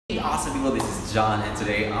Hey awesome people, this is John, and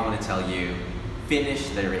today I want to tell you, finish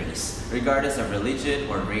the race. Regardless of religion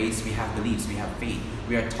or race, we have beliefs, we have faith.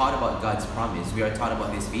 We are taught about God's promise, we are taught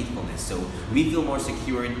about His faithfulness, so we feel more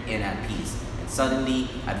secured and at peace. And suddenly,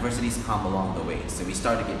 adversities come along the way. So we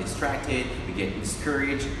start to get distracted, we get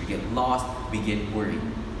discouraged, we get lost, we get worried.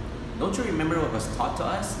 Don't you remember what was taught to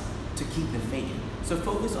us? To keep the faith. So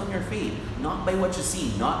focus on your faith, not by what you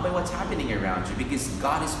see, not by what's happening around you, because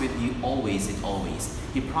God is with you always and always.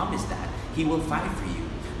 He promised that. He will fight for you.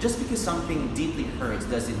 Just because something deeply hurts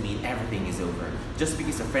doesn't mean everything is over. Just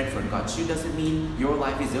because a friend forgot you doesn't mean your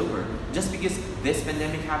life is over. Just because this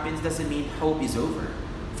pandemic happens doesn't mean hope is over.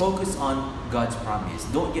 Focus on God's promise.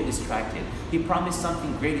 Don't get distracted. He promised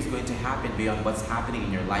something great is going to happen beyond what's happening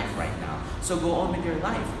in your life right now. So go on with your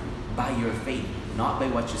life by your faith, not by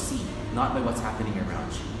what you see, not by what's happening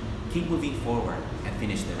around you. Keep moving forward and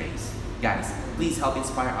finish the race. Guys, please help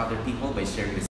inspire other people by sharing this